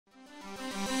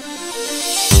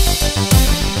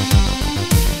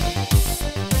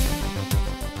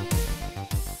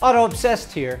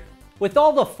Auto-obsessed here. With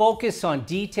all the focus on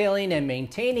detailing and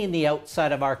maintaining the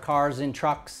outside of our cars and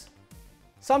trucks,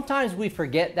 sometimes we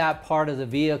forget that part of the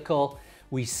vehicle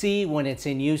we see when it's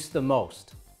in use the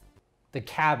most. The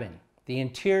cabin, the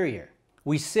interior.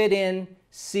 We sit in,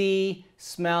 see,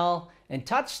 smell, and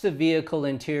touch the vehicle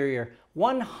interior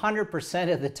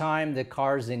 100% of the time the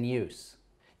car's in use.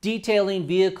 Detailing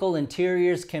vehicle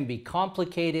interiors can be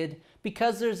complicated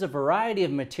because there's a variety of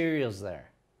materials there.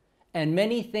 And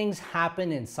many things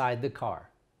happen inside the car.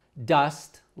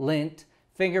 Dust, lint,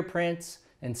 fingerprints,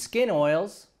 and skin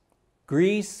oils,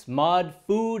 grease, mud,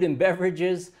 food and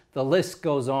beverages, the list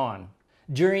goes on.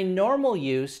 During normal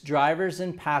use, drivers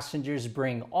and passengers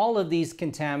bring all of these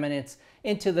contaminants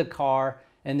into the car,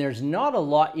 and there's not a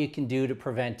lot you can do to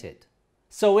prevent it.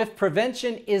 So if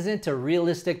prevention isn't a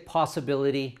realistic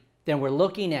possibility, then we're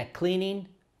looking at cleaning,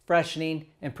 freshening,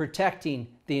 and protecting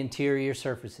the interior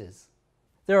surfaces.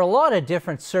 There are a lot of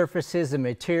different surfaces and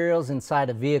materials inside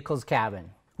a vehicle's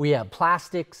cabin. We have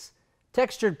plastics,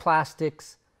 textured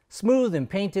plastics, smooth and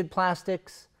painted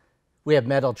plastics. We have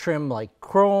metal trim like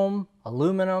chrome,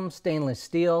 aluminum, stainless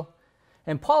steel,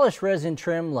 and polished resin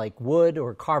trim like wood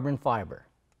or carbon fiber.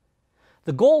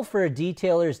 The goal for a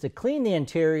detailer is to clean the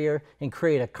interior and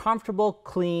create a comfortable,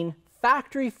 clean,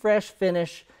 factory-fresh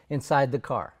finish inside the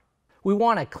car. We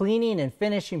want a cleaning and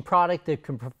finishing product that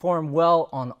can perform well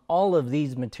on all of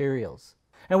these materials.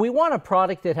 And we want a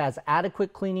product that has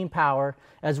adequate cleaning power,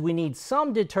 as we need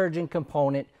some detergent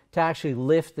component to actually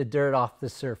lift the dirt off the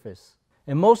surface.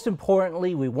 And most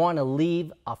importantly, we want to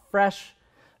leave a fresh,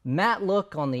 matte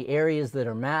look on the areas that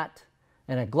are matte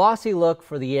and a glossy look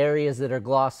for the areas that are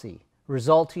glossy,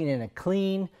 resulting in a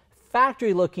clean,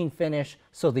 factory-looking finish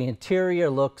so the interior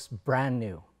looks brand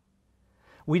new.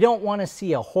 We don't want to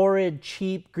see a horrid,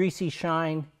 cheap, greasy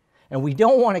shine, and we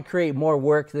don't want to create more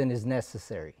work than is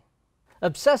necessary.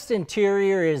 Obsessed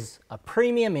Interior is a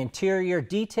premium interior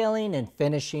detailing and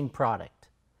finishing product.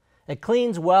 It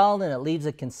cleans well and it leaves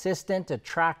a consistent,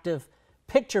 attractive,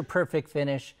 picture-perfect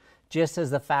finish, just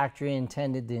as the factory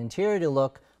intended the interior to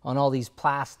look on all these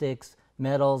plastics,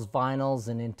 metals, vinyls,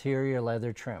 and interior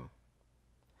leather trim.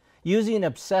 Using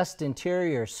Obsessed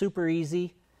Interior is super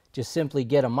easy. Just simply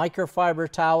get a microfiber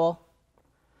towel,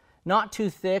 not too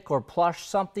thick or plush.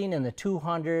 Something in the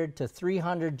 200 to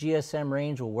 300 GSM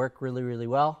range will work really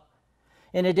well.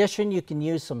 In addition, you can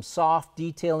use some soft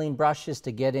detailing brushes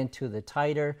to get into the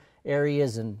tighter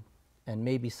areas and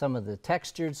maybe some of the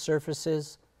textured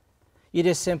surfaces. You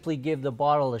just simply give the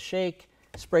bottle a shake,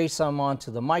 spray some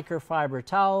onto the microfiber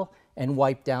towel, and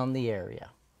wipe down the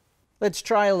area. Let's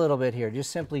try a little bit here.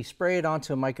 Just simply spray it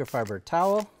onto a microfiber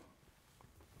towel.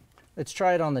 Let's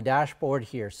try it on the dashboard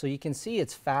here. So you can see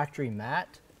it's factory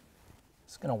matte.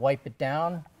 Just going to wipe it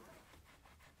down.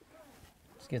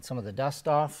 Let's get some of the dust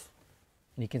off.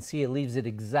 And you can see it leaves it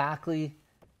exactly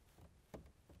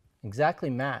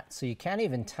matte. So you can't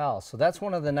even tell. So that's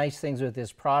one of the nice things with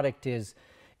this product is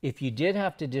if you did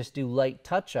have to just do light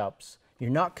touch-ups, you're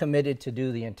not committed to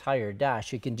do the entire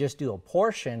dash. You can just do a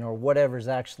portion or whatever's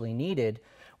actually needed,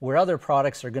 where other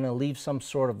products are going to leave some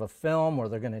sort of a film or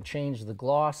they're going to change the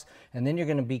gloss, and then you're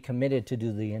going to be committed to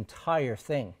do the entire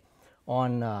thing.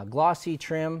 On glossy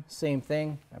trim, same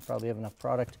thing. I probably have enough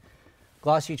product.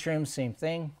 Glossy trim, same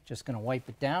thing. Just going to wipe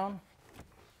it down,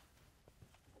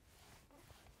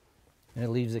 and it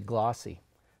leaves it glossy.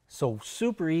 So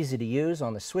super easy to use.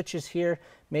 On the switches here,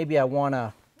 maybe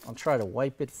I'll try to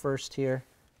wipe it first here.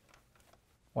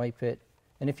 Wipe it.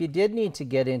 And if you did need to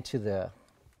get into the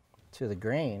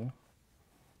grain,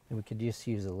 we could just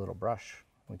use a little brush.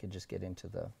 We could just get into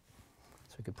so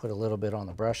we could put a little bit on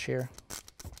the brush here.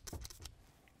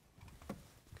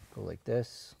 Go like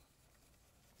this.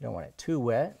 You don't want it too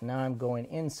wet. Now I'm going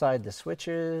inside the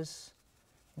switches,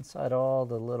 inside all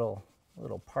the little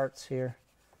parts here.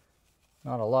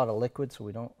 Not a lot of liquid, so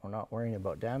we're not worrying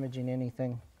about damaging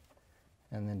anything.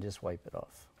 And then just wipe it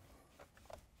off.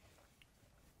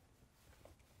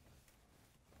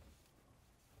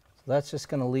 So that's just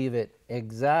going to leave it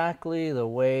exactly the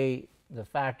way the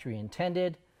factory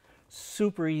intended.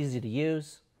 Super easy to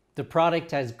use. The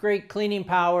product has great cleaning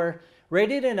power,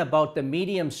 rated in about the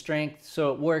medium strength,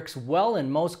 so it works well in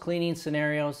most cleaning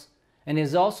scenarios, and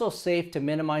is also safe to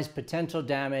minimize potential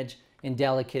damage in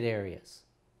delicate areas.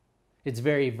 It's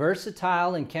very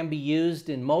versatile and can be used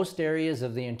in most areas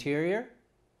of the interior.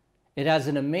 It has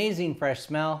an amazing fresh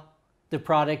smell. The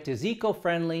product is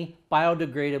eco-friendly,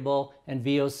 biodegradable, and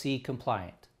VOC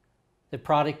compliant. The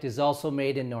product is also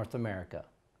made in North America.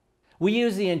 We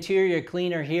use the interior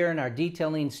cleaner here in our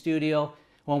detailing studio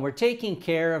when we're taking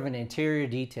care of an interior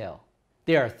detail.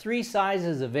 There are 3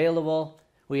 sizes available,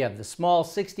 We have the small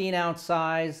 16-ounce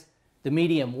size, the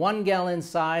medium 1-gallon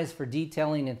size for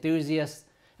detailing enthusiasts,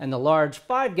 and the large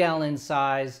 5-gallon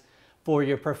size for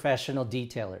your professional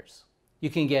detailers. You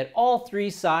can get all 3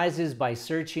 sizes by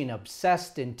searching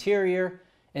Obsessed Interior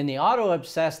in the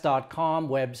autoobsessed.com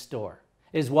web store,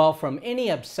 as well from any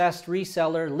Obsessed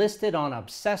reseller listed on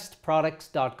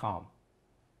obsessedproducts.com.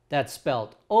 That's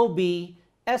spelled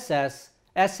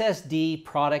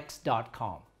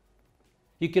OBSSSSDproducts.com.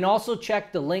 You can also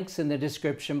check the links in the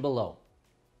description below.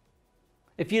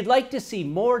 If you'd like to see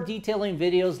more detailing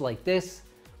videos like this,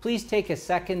 please take a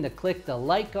second to click the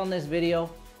like on this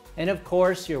video. And of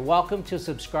course, you're welcome to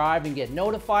subscribe and get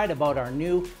notified about our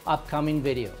new upcoming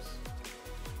videos.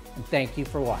 And thank you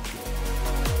for watching.